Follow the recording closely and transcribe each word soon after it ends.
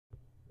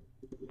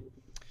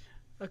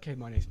Okay,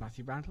 my name is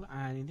Matthew Randall,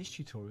 and in this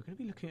tutorial we're going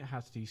to be looking at how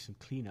to do some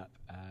cleanup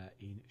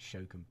in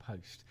Shogun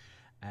Post.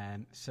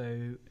 In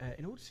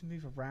order to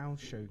move around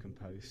Shogun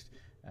Post,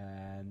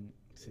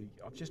 so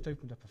I've just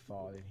opened up a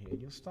file in here,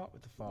 and you'll start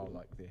with the file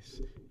like this,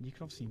 and you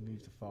can obviously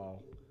move the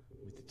file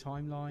with the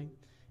timeline,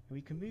 and we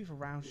can move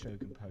around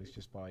Shogun Post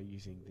just by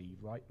using the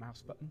left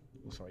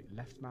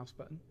mouse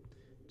button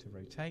to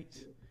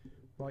rotate,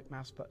 right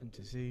mouse button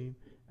to zoom,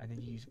 and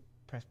then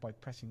by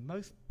pressing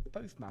both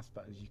mouse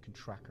buttons you can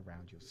track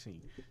around your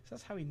scene. So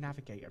that's how we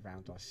navigate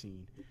around our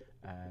scene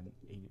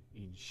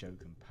in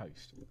Shogun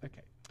Post.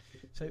 Okay,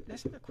 so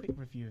let's have a quick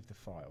review of the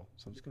file.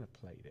 So I'm just going to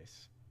play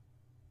this.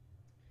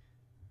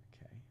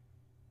 Okay.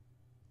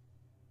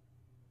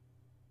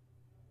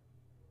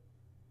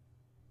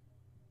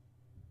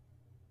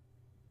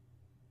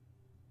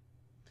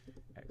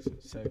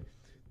 Excellent. So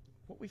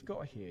what we've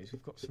got here is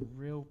we've got some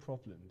real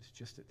problems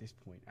just at this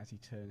point. As he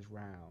turns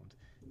round,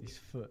 this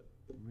foot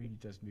really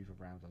does move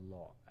around a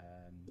lot.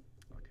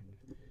 I can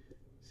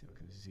see if I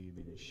can zoom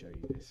in and show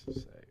you this.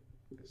 So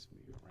let's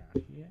move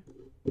around here.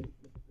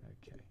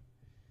 Okay.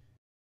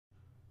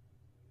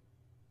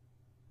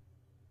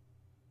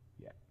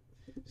 Yeah.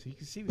 So you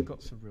can see we've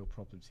got some real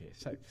problems here.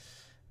 So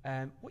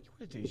what you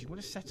want to do is you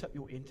want to set up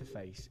your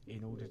interface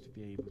in order to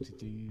be able to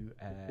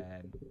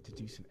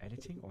do some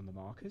editing on the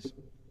markers.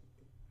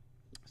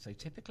 So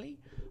typically,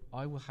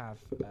 I will have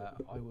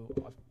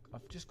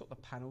I've just got the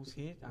panels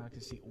here, and I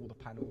can see all the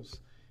panels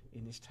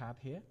in this tab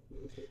here.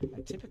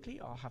 And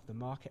typically, I'll have the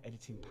marker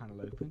editing panel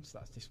open, so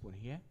that's this one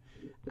here,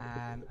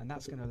 and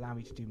that's going to allow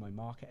me to do my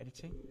marker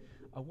editing.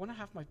 I want to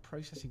have my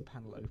processing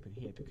panel open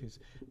here because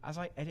as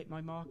I edit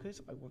my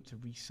markers, I want to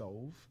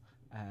resolve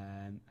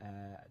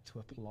to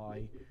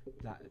apply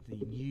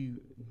the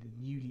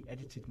newly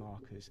edited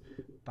markers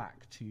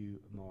back to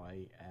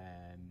my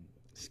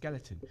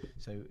skeleton.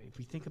 So if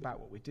we think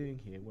about what we're doing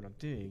here, what I'm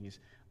doing is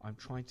I'm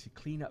trying to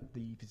clean up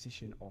the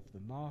position of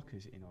the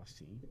markers in our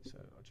scene. So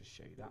I'll just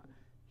show you that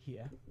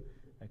here.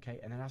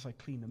 Okay, and then as I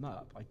clean them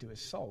up, I do a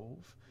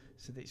solve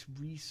so that it's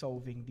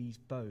resolving these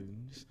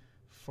bones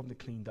from the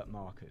cleaned up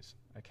markers.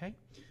 Okay,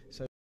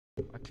 so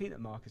I clean up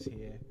markers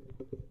here,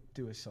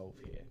 do a solve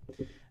here,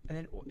 and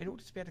then in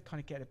order to be able to kind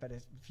of get a better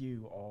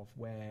view of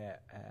where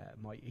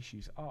my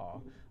issues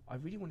are, I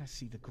really want to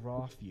see the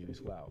graph view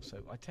as well.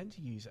 So I tend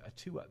to use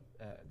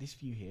this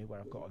view here, where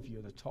I've got a view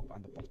on the top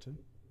and the bottom.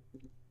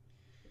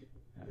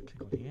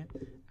 Click on here,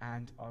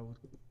 and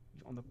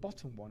on the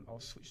bottom one, I'll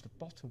switch the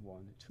bottom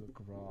one to a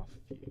graph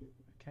view.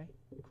 Okay,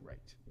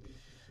 great.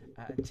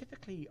 And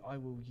typically, I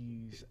will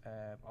use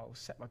I'll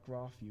set my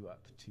graph view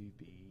up to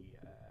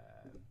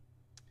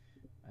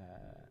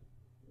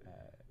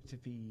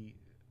be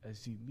a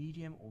zoom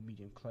medium or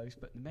medium close,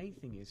 but the main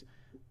thing is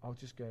I'll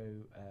just go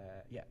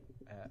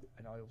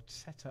and I'll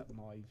set up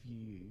my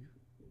view.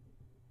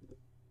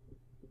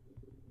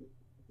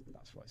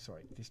 That's right,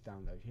 sorry, this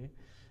download here.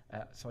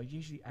 So I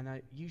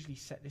usually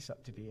set this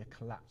up to be a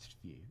collapsed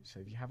view. So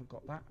if you haven't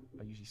got that,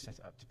 I usually set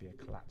it up to be a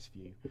collapsed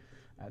view.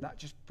 That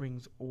just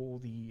brings all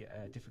the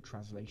different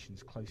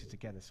translations closer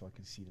together so I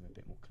can see them a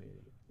bit more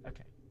clearly.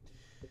 Okay.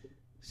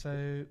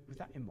 So with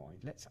that in mind,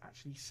 let's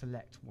actually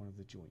select one of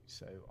the joints.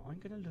 So I'm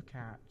going to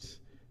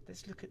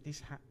let's look at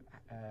this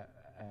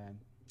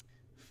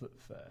foot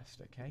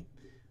first, okay?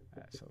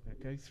 So I'm going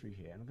to go through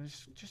here, and I'm going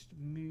to just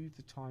move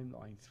the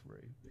timeline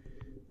through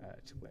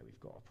to where we've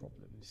got a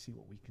problem and see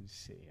what we can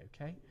see,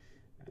 okay?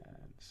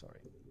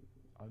 Sorry.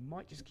 I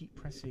might just keep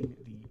pressing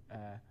the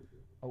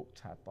Alt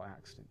tab by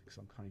accident because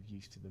I'm kind of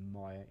used to the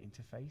Maya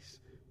interface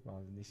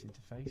rather than this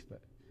interface,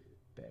 but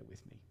bear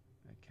with me,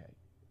 okay?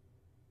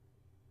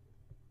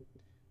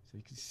 So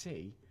you can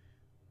see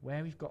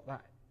where we've got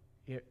that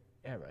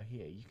error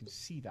here. You can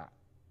see that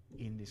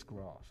in this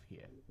graph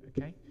here.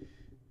 Okay?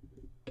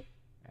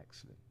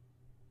 Excellent.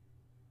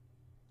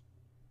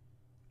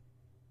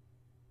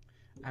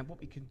 And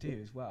what we can do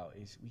as well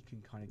is we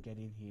can kind of get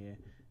in here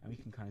and we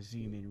can kind of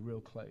zoom in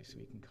real close so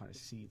we can kind of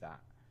see that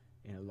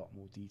in a lot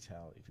more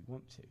detail if we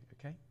want to.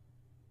 Okay?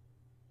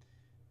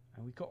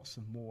 And we've got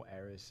some more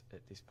errors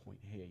at this point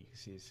here. You can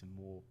see there's some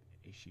more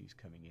issues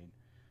coming in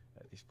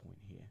at this point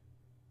here.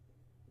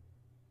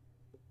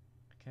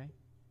 Okay,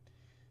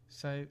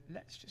 so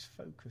let's just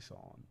focus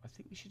on, I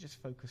think we should just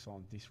focus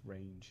on this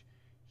range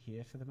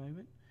here for the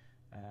moment.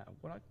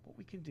 What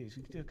we can do is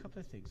we can do a couple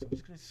of things. So I'm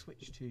just going to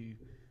switch to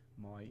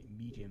my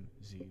medium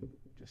zoom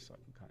just so I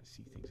can kind of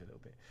see things a little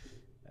bit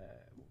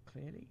more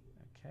clearly.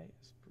 Okay,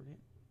 that's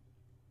brilliant.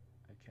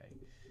 Okay,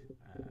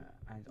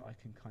 and I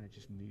can kind of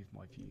just move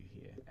my view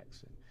here.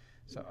 Excellent.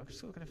 So I'm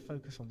sort of going to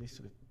focus on this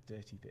sort of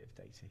dirty bit of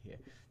data here.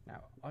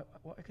 Now,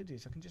 what I can do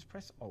is I can just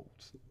press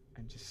Alt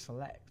and just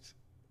select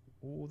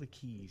all the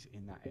keys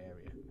in that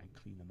area and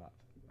clean them up,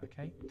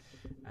 okay?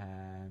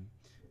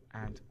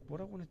 And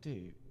what I want to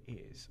do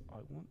is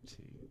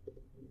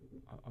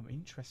I'm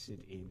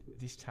interested in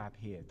this tab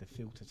here, the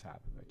filter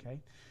tab,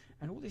 okay?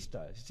 And all this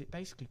does is it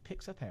basically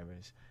picks up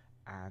errors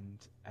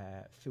and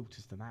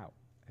filters them out,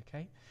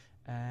 okay?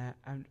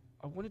 And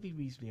I want to be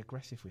reasonably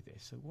aggressive with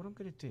this. So what I'm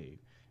going to do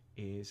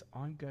is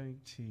I'm going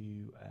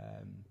to,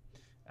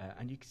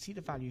 and you can see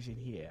the values in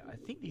here. I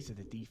think these are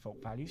the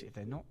default values. If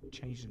they're not,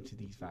 change them to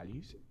these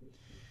values.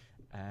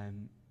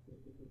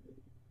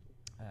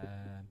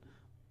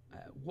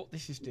 What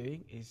this is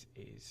doing is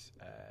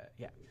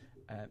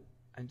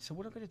and so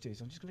what I'm going to do is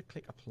I'm just going to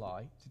click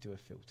apply to do a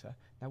filter.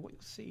 Now what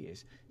you'll see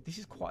is this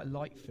is quite a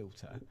light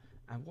filter,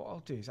 and what I'll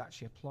do is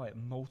actually apply it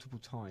multiple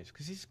times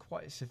because this is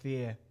quite a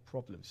severe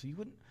problem. So you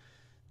wouldn't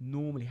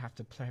normally have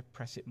to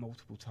press it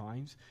multiple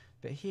times,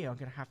 but here I'm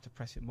going to have to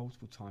press it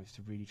multiple times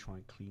to really try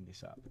and clean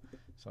this up.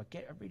 So I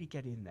really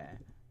get in there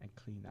and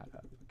clean that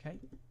up. Okay,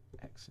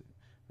 excellent.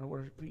 And I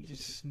want to really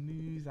just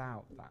smooth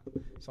out that.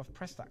 So I've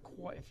pressed that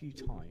quite a few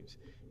times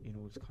in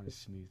order to kind of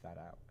smooth that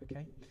out.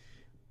 Okay.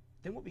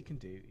 Then what we can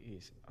do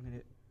is I'm going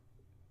to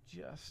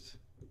just,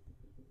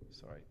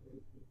 sorry,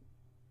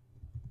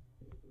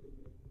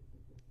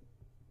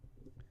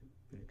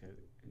 I'm going to go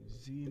and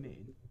zoom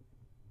in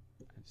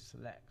and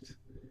select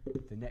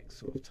the next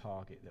sort of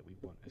target that we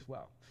want as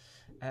well.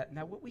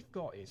 Now what we've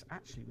got is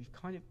actually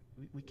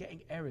we're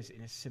getting errors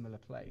in a similar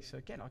place. So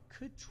again, I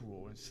could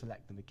draw and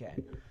select them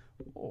again,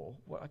 or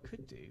what I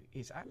could do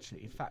is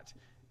actually, in fact,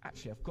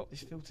 I've got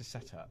this filter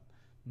set up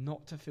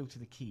not to filter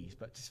the keys,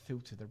 but to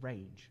filter the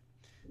range.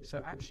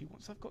 So actually,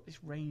 once I've got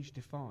this range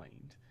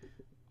defined,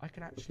 I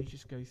can actually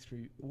just go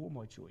through all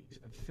my joints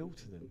and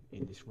filter them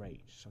in this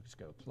range. So I just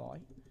go apply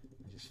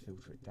and just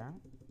filter it down.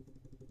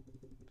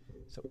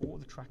 So all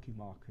the tracking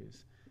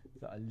markers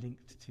that are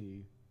linked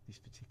to this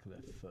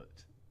particular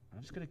foot. And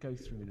I'm just going to go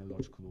through in a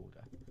logical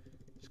order.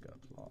 Just go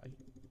apply.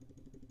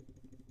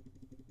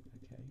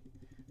 Okay.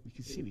 We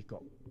can see we've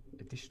got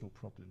additional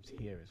problems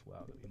here as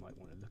well that we might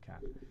want to look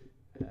at.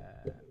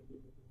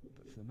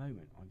 But for the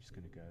moment, I'm just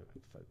going to go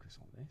and focus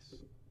on this.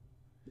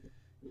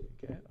 There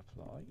we go,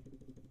 apply.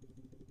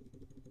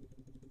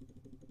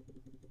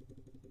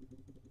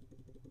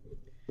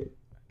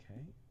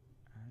 Okay,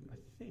 and I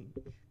think,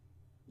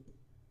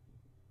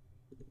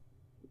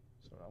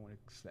 sorry, I want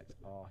to select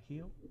our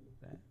heel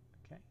there.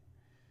 Okay,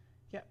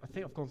 yeah, I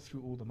think I've gone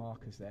through all the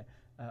markers there.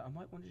 I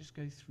might want to just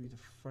go through the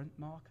front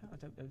marker. I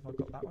don't know if I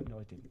got that one. No,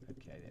 I didn't.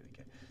 Okay, there we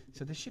go.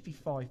 So there should be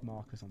 5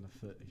 markers on the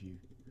foot if you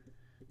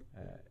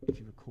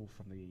recall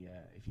from the,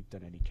 if you've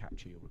done any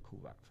capture, you'll recall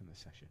that from the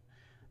session.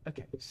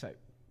 Okay, so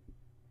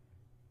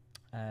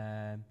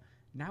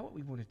now what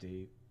we want to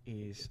do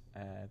is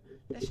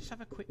let's just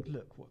have a quick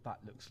look what that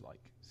looks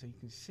like. So you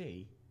can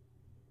see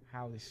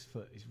how this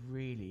foot is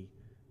really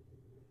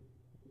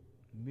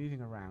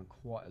moving around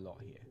quite a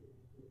lot here.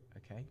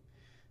 Okay,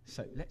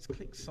 so let's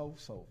click solve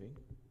solving,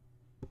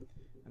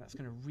 and that's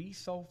going to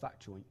resolve that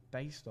joint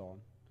based on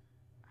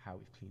how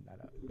we've cleaned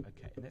that up.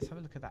 Okay, and let's have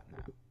a look at that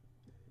now.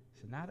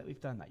 So now that we've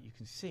done that, you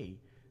can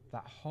see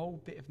that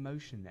whole bit of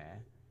motion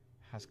there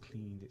has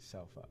cleaned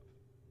itself up.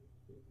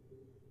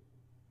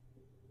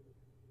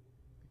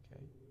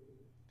 Okay.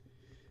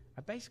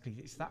 And basically,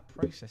 it's that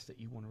process that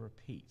you want to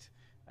repeat.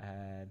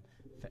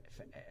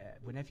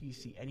 Whenever you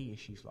see any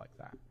issues like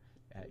that,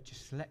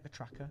 just select the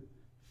tracker,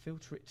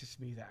 filter it to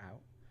smooth it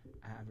out,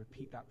 and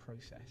repeat that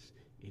process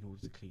in order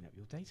to clean up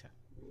your data.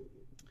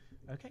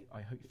 Okay,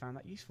 I hope you found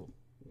that useful.